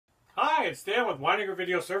Hi, it's Dan with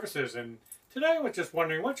WeinigerVideo Services, and today I was just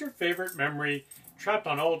wondering, what's your favorite memory trapped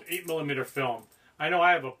on old 8mm film? I know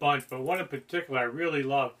I have a bunch, but one in particular I really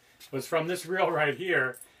love was from this reel right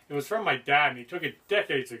here. It was from my dad, and he took it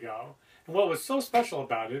decades ago. And what was so special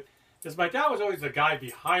about it is my dad was always the guy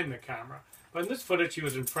behind the camera, but in this footage he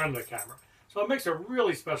was in front of the camera. So it makes it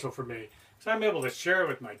really special for me, because I'm able to share it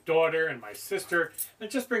with my daughter and my sister, and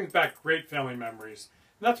it just brings back great family memories.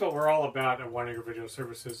 And that's what we're all about at WeinigerVideo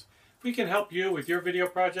Services. If we can help you with your video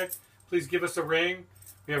project, please give us a ring.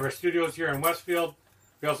 We have our studios here in Westfield.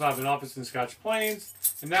 We also have an office in Scotch Plains.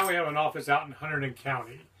 And now we have an office out in Hunterdon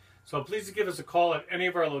County. So please give us a call at any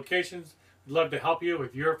of our locations. We'd love to help you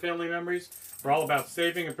with your family memories. We're all about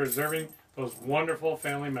saving and preserving those wonderful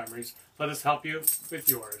family memories. Let us help you with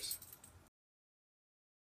yours.